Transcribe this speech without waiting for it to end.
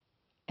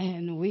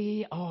And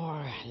we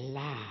are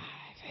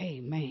live.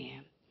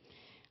 Amen.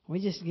 We're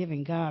just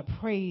giving God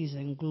praise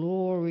and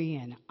glory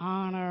and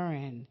honor,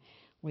 and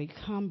we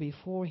come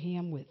before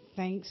Him with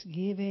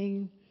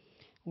thanksgiving.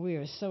 We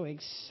are so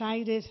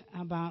excited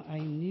about a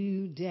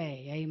new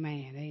day.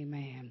 Amen.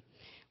 Amen.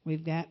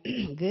 We've got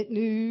good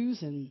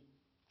news, and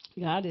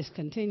God is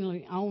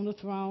continually on the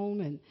throne.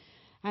 And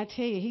I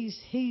tell you,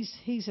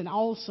 He's an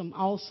awesome,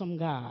 awesome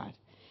God.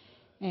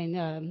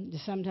 And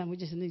sometimes we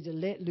just need to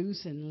let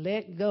loose and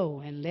let go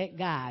and let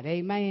God.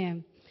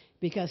 Amen.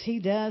 Because He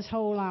does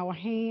hold our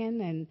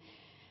hand, and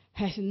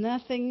has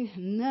nothing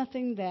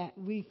that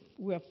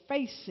we're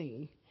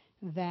facing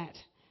that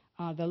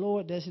the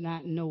Lord does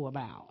not know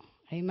about.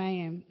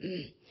 Amen.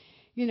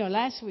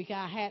 Last week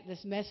I had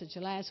this message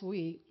last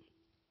week,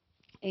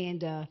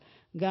 and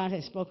God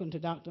had spoken to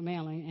Dr.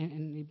 Manley,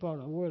 and he brought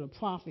a word of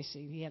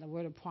prophecy. He had a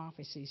word of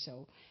prophecy.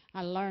 So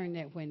I learned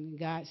that when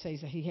God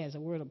says that He has a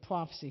word of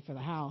prophecy for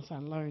the house, I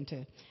learned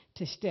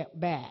to step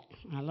back.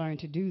 I learned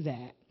to do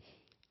that.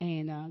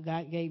 And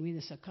God gave me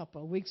this a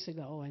couple of weeks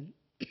ago,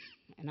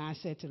 and I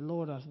said to the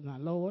Lord, I said, "Now,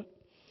 Lord,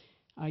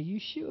 are you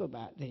sure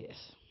about this?"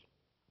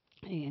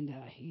 And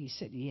He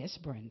said, "Yes,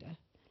 Brenda,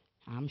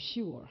 I'm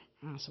sure."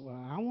 I said,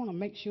 "Well, I want to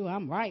make sure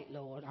I'm right,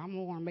 Lord. I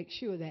want to make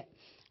sure that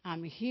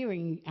I'm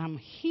hearing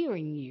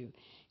you,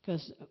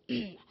 because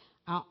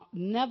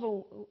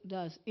never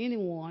does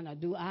anyone or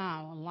do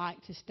I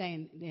like to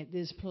stand at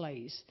this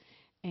place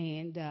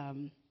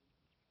and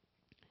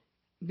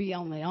be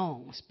on their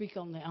own, speak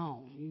on their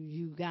own.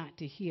 You got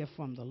to hear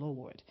from the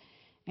Lord,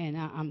 and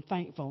I'm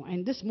thankful.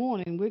 And this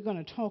morning we're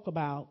going to talk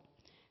about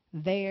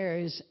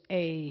there's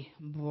a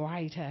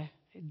brighter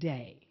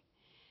day.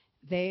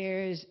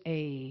 There's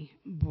a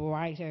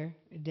brighter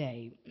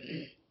day.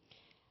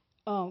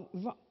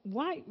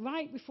 Right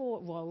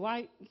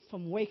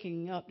from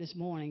waking up this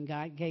morning,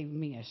 God gave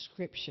me a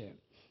scripture,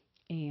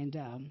 and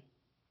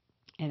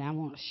I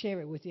want to share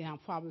it with you. I'll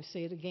probably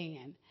say it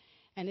again,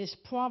 and it's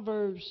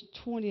Proverbs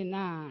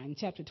 29,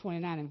 chapter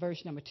 29, and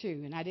verse number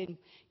 2. And I didn't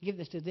give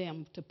this to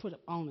them to put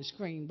up on the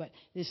screen, but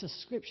it's a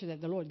scripture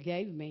that the Lord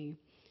gave me,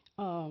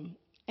 and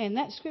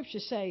that scripture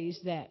says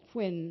that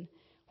when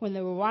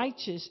the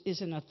righteous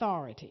is in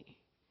authority,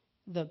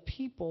 the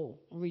people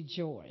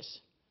rejoice.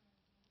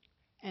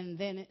 And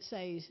then it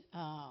says,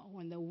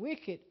 when the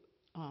wicked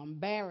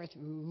beareth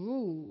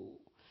rule,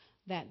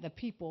 that the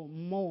people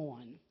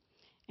mourn.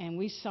 And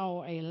we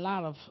saw a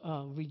lot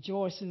of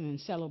rejoicing and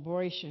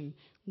celebration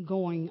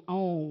going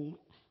on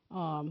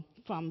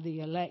from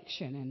the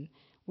election. And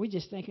we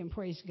just thank and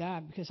praise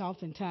God, because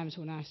oftentimes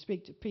when I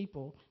speak to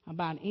people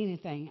about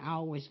anything, I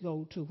always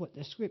go to what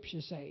the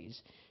scripture says.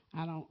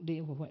 I don't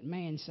deal with what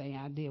man say.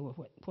 I deal with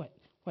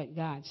what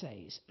God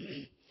says.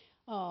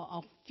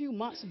 A few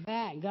months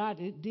back, God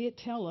did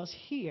tell us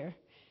here,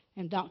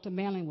 and Dr.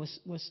 Manley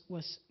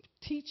was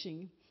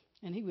teaching,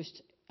 and he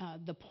was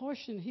the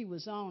portion he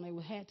was on. It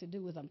had to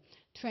do with a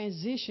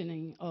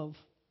transitioning of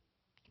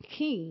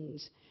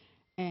kings,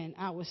 and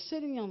I was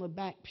sitting on the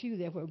back pew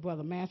there where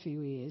Brother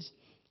Matthew is,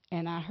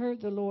 and I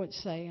heard the Lord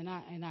say, and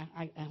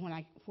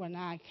when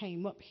I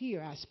came up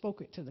here, I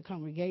spoke it to the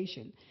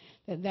congregation,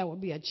 that there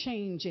would be a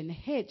change in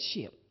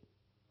headship.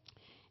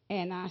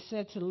 And I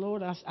said to the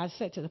Lord, I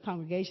said to the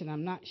congregation,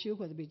 I'm not sure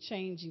whether it be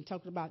changing,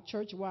 talking about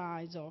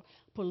church-wise or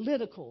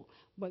political,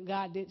 but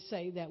God did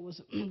say that was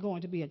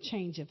going to be a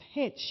change of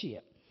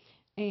headship.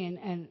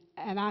 And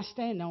I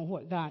stand on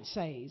what God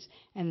says.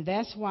 And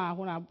that's why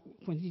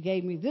when He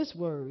gave me this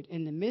word,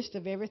 in the midst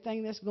of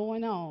everything that's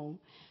going on,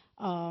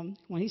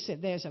 when He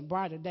said there's a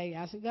brighter day,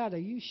 I said, God, are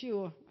you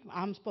sure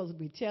I'm supposed to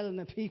be telling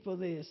the people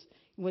this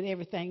with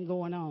everything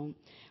going on?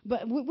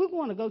 But we're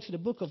going to go to the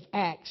book of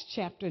Acts,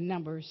 chapter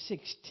number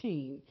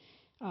 16,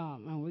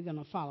 and we're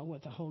going to follow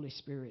what the Holy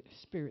Spirit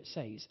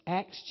says.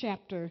 Acts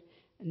chapter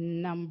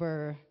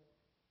number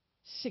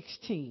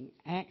 16.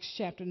 Acts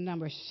chapter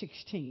number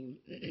 16.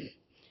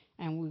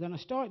 And we're going to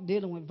start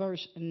dealing with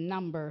verse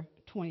number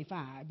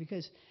 25,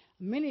 because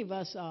many of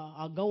us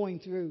are going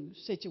through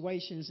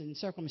situations and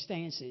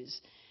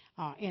circumstances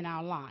in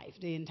our life.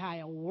 The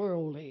entire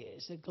world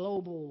is. The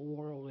global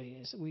world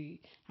is.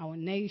 Our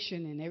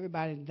nation and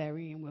everybody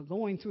therein, we're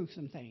going through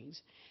some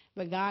things.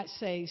 But God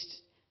says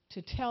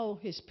to tell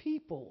His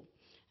people,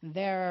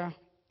 there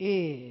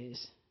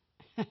is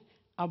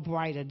a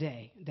brighter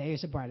day. There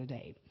is a brighter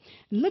day.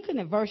 Looking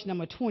at verse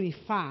number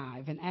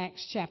 25 in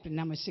Acts chapter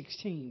number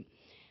 16.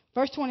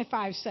 Verse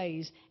 25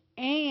 says,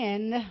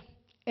 and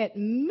at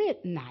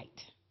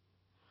midnight,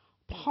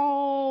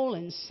 Paul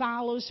and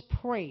Silas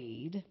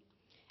prayed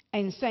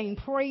and sang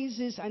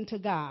praises unto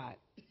God,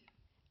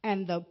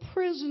 and the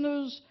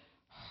prisoners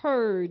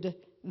heard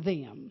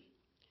them.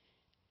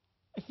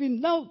 If you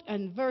note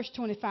in verse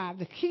 25,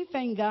 the key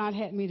thing God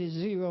had me to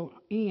zero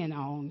in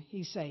on,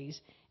 He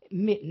says,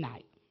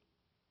 midnight.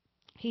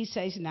 He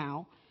says,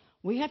 now,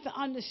 we have to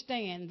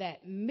understand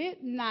that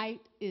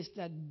midnight is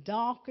the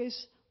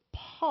darkest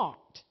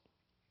part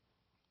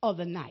of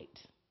the night.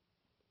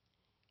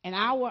 In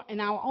our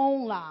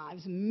own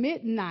lives,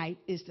 midnight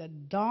is the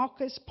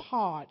darkest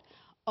part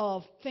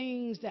of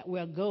things that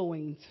we're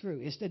going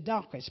through. It's the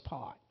darkest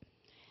part.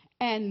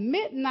 And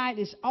midnight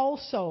is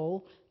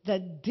also the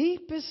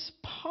deepest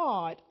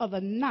part of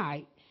the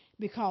night,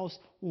 because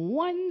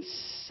 1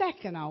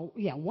 second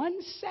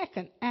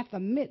after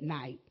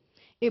midnight,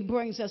 it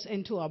brings us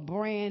into a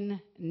brand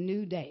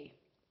new day.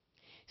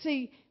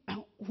 See,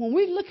 when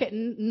we look at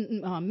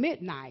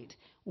midnight,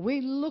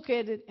 we look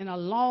at it in a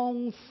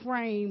long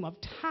frame of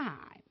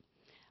time.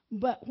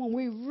 But when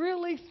we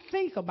really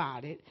think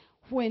about it,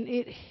 when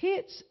it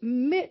hits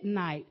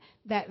midnight,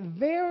 that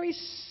very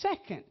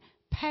second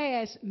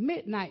past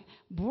midnight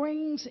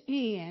brings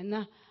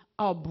in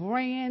a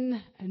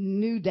brand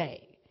new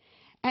day.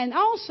 And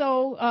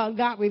also,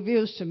 God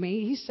reveals to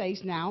me, he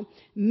says now,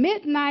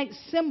 midnight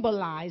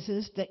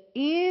symbolizes the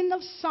end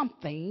of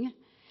something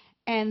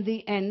and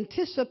the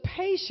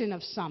anticipation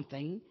of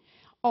something,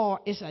 or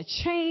it's a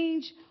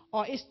change,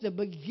 or it's the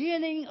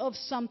beginning of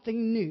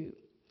something new.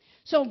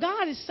 So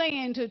God is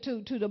saying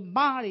to the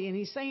body, and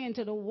he's saying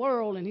to the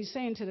world, and he's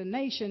saying to the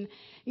nation,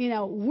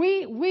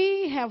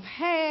 we have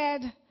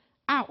had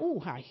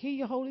I hear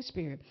you, Holy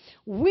Spirit.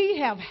 We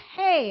have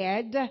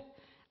had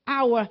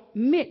our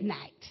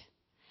midnight.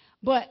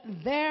 But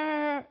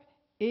there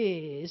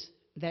is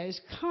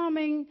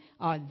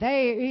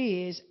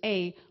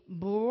a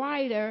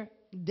brighter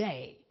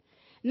day.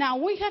 Now,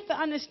 we have to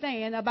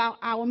understand about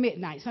our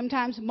midnight.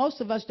 Sometimes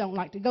most of us don't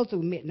like to go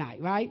through midnight,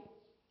 right?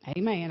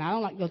 Amen. I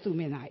don't like to go through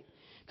midnight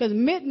because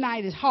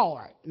midnight is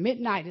hard.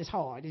 Midnight is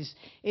hard.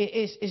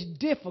 It's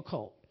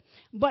difficult.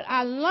 But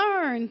I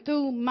learned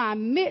through my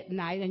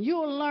midnight, and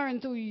you'll learn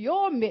through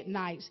your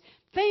midnights,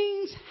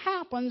 things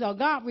happen, or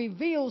God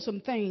reveals some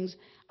things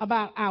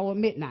about our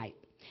midnight.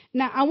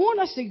 Now, I want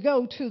us to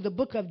go to the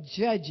book of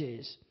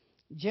Judges.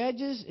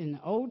 Judges in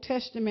the Old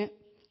Testament,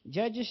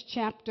 Judges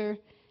chapter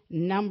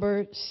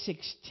number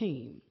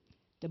 16.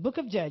 The book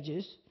of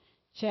Judges,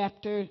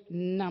 chapter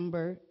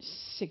number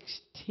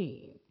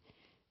 16.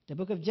 The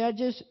book of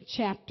Judges,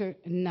 chapter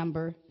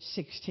number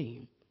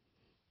 16.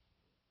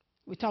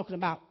 We're talking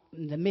about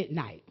the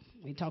midnight.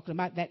 We're talking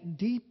about that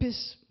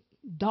deepest,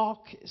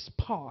 darkest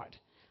part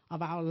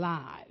of our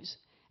lives.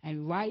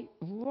 And right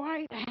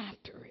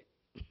after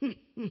it,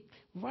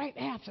 right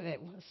after that,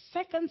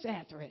 seconds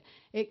after it,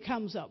 it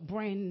comes up,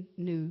 brand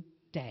new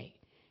day.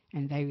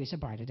 And there is a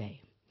brighter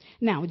day.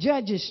 Now,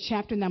 Judges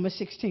chapter number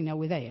 16,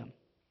 over there.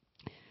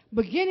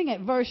 Beginning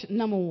at verse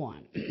number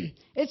 1,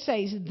 it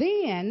says,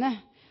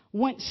 Then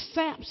went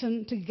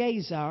Samson to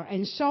Gaza,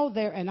 and saw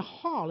there an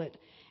harlot,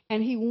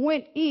 and he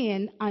went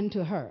in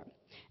unto her.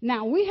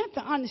 Now, we have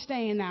to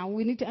understand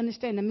we need to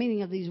understand the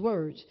meaning of these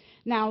words.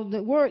 Now,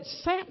 the word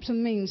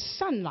Samson means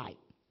sunlight.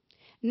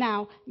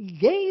 Now,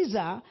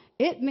 Gaza,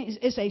 it means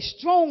it's a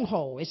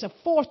stronghold. It's a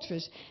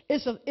fortress.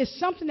 It's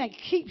something that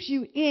keeps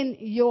you in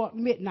your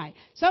midnight.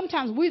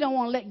 Sometimes we don't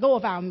want to let go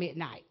of our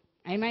midnight.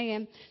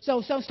 Amen.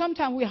 So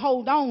sometimes we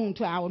hold on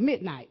to our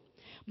midnight.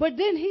 But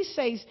then he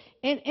says,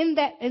 in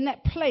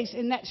that place,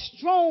 in that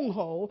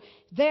stronghold,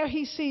 there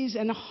he sees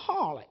an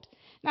harlot.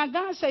 Now,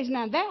 God says,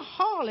 now that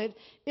harlot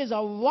is a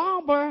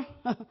robber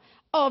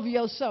of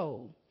your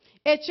soul.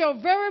 At your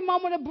very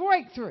moment of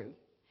breakthrough,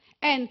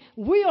 and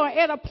we are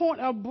at a point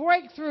of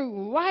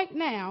breakthrough right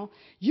now,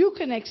 you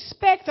can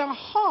expect a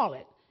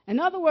harlot. In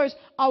other words,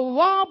 a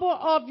robber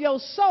of your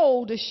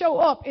soul to show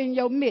up in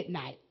your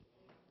midnight.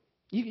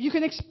 You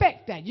can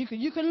expect that. You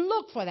can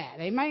look for that.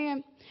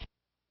 Amen.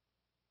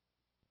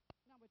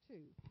 Number 2.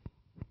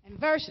 In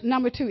verse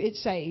number 2, it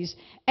says,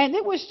 And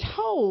it was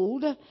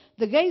told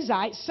the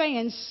Gazites,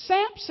 saying,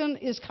 Samson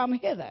is come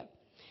hither.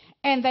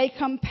 And they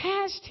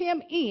compassed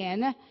him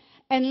in,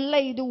 and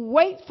laid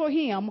wait for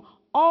him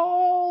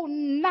all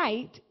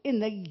night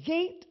in the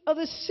gate of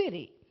the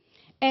city,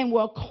 and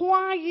were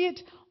quiet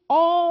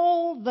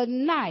all the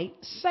night,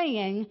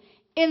 saying,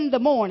 in the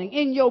morning,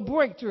 in your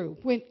breakthrough,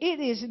 when it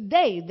is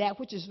day, that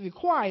which is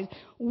required,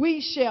 we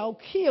shall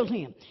kill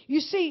him. You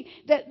see,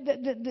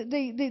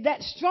 that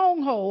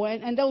stronghold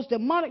and those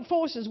demonic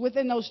forces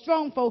within those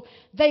strongholds,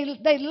 they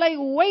lay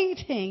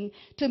waiting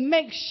to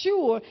make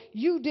sure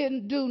you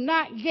do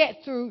not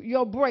get through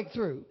your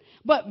breakthrough.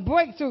 But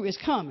breakthrough is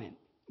coming.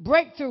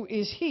 Breakthrough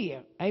is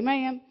here.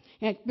 Amen.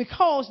 And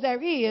because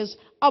there is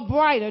a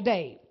brighter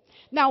day.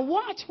 Now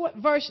watch what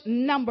verse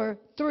number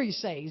 3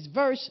 says.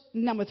 Verse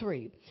number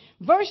 3.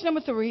 Verse number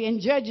 3 in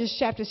Judges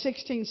chapter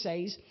 16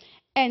 says,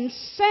 And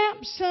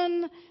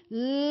Samson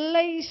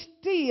lay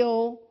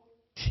still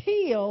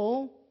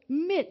till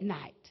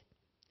midnight.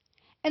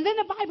 And then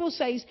the Bible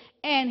says,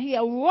 and he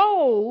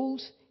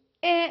arose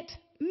at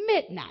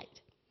midnight.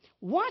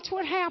 Watch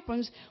what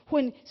happens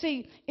when,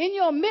 in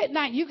your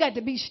midnight, you got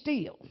to be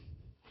still.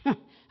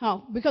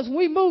 Because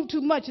we move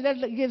too much, that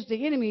gives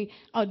the enemy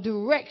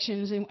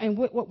directions and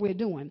what we're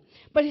doing.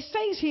 But it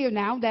says here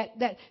now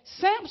that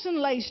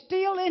Samson lay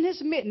still in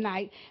his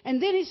midnight,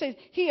 and then he says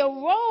he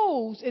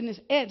arose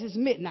at his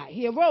midnight.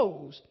 He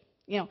arose.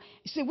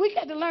 See, we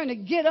got to learn to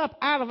get up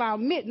out of our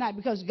midnight,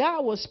 because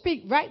God will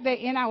speak right there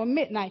in our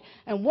midnight.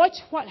 And watch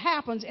what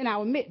happens in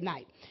our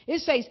midnight. It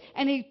says,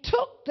 and he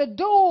took the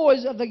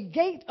doors of the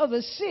gate of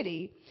the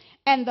city,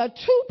 and the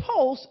two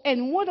posts,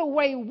 and went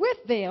away with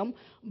them,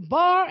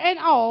 bar and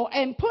all,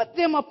 and put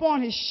them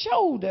upon his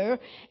shoulder,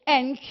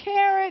 and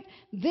carried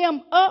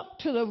them up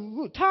to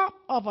the top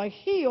of a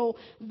hill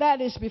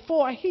that is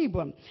before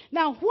Hebron.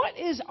 Now, what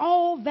is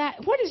all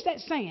that? What is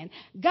that saying?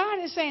 God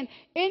is saying,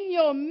 in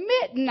your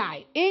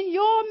midnight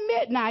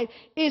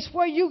is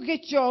where you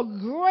get your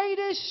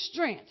greatest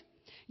strength.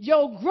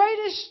 Your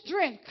greatest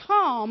strength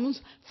comes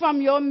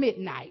from your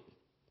midnight.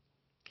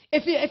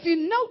 If you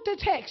note the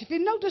text, if you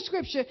note the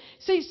scripture,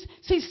 see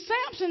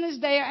Samson is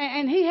there,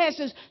 and he has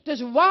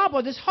this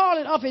robber, this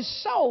harlot of his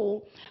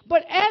soul.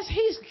 But as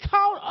he's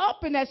caught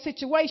up in that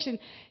situation,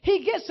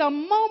 he gets a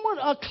moment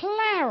of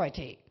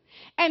clarity,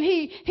 and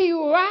he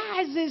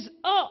rises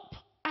up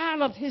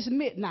out of his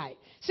midnight.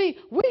 See,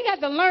 we got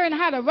to learn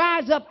how to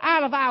rise up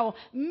out of our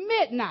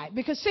midnight,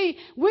 because see,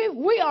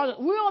 we are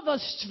the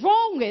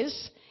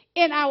strongest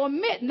in our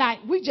midnight.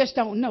 We just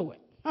don't know it.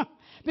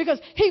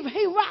 Because he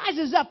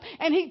rises up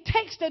and he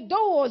takes the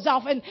doors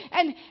off, and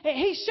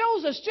he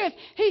shows us strength.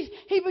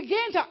 He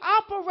began to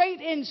operate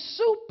in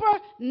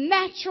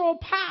supernatural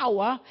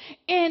power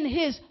in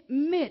his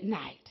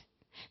midnight.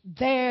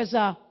 There's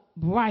a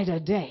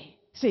brighter day.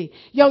 See,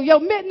 your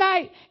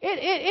midnight,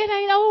 it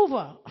ain't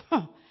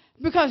over.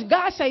 Because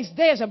God says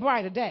there's a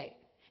brighter day.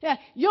 Yeah,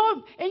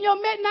 in your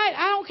midnight,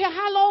 I don't care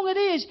how long it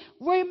is,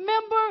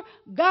 remember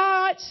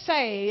God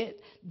said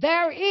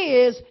there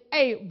is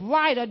a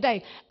brighter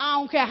day. I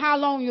don't care how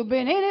long you've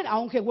been in it. I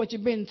don't care what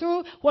you've been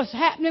through, what's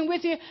happening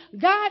with you.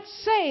 God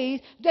says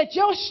that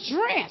your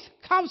strength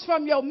comes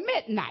from your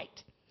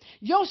midnight.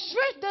 Your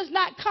strength does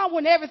not come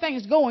when everything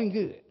is going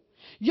good.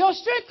 Your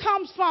strength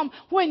comes from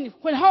when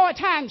hard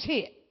times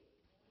hit.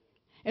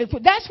 And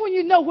that's when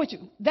you know what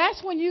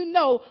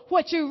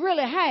you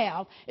really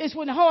have, is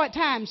when the hard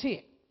times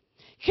hit.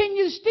 Can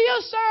you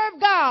still serve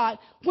God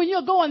when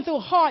you're going through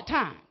hard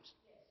times?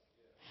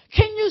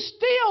 Can you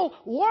still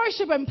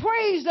worship and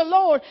praise the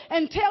Lord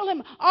and tell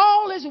him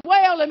all is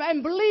well,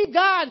 and believe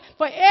God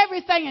for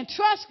everything and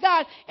trust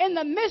God in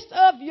the midst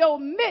of your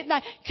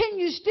midnight? Can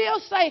you still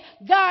say,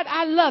 God,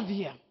 I love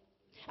you?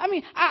 I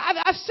mean,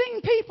 I've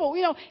seen people,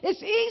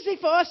 it's easy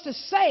for us to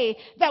say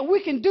that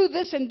we can do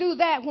this and do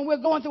that when we're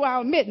going through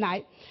our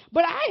midnight.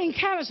 But I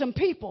encountered some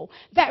people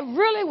that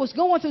really was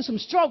going through some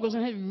struggles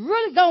and had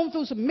really gone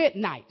through some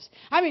midnights.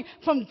 I mean,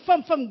 from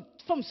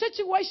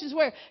situations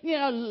where,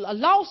 a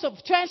loss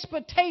of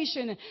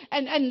transportation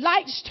and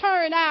lights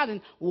turn out and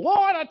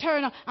water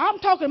turn on. I'm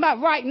talking about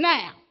right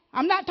now.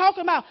 I'm not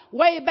talking about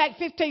way back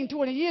 15,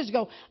 20 years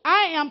ago.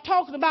 I am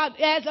talking about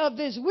as of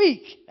this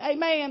week.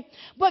 Amen.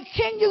 But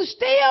can you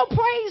still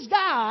praise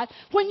God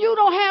when you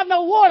don't have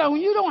no water, when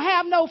you don't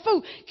have no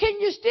food?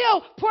 Can you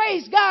still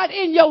praise God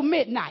in your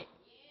midnight?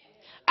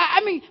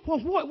 I mean,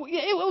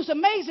 it was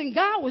amazing.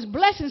 God was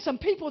blessing some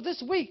people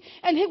this week,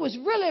 and he was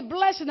really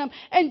blessing them.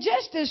 And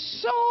just as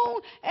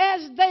soon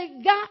as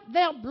they got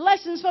their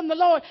blessings from the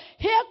Lord,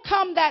 here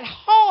come that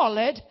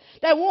harlot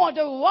that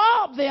wanted to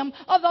rob them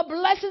of the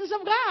blessings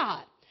of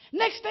God.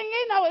 Next thing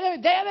you know,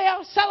 there they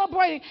are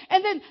celebrating.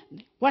 And then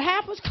what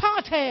happens?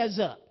 Car tears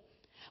up.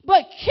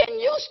 But can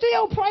you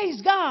still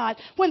praise God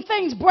when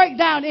things break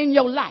down in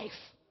your life?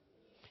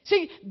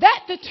 See,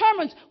 that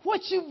determines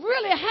what you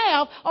really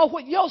have, or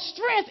what your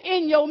strength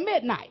in your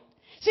midnight.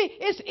 See,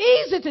 it's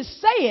easy to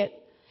say it,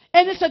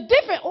 and it's a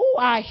different,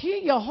 I hear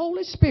your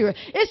Holy Spirit.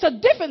 It's a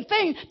different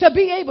thing to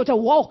be able to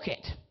walk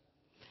it.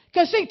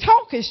 Because, see,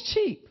 talk is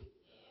cheap.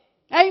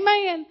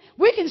 Amen.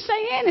 We can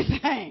say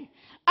anything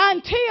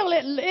until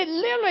it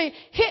literally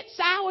hits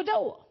our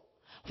door.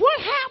 What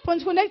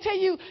happens when they tell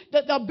you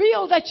that the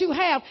bill that you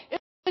have,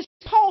 it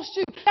costs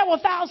you several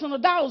thousands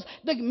of dollars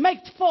to make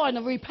for and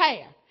to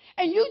repair?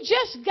 And you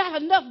just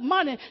got enough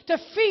money to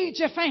feed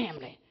your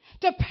family,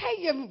 to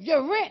pay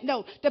your rent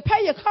note, to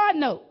pay your car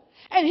note.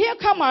 And here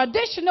come an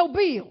additional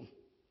bill.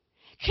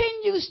 Can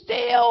you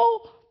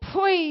still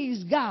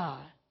praise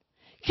God?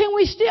 Can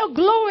we still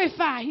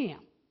glorify him?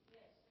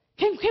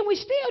 Can we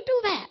still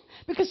do that?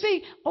 Because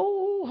see,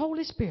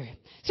 Holy Spirit.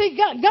 See,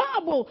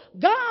 God will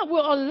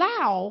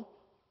allow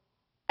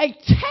a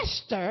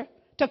tester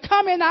to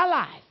come in our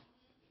life.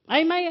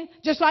 Amen.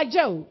 Just like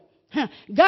Job. God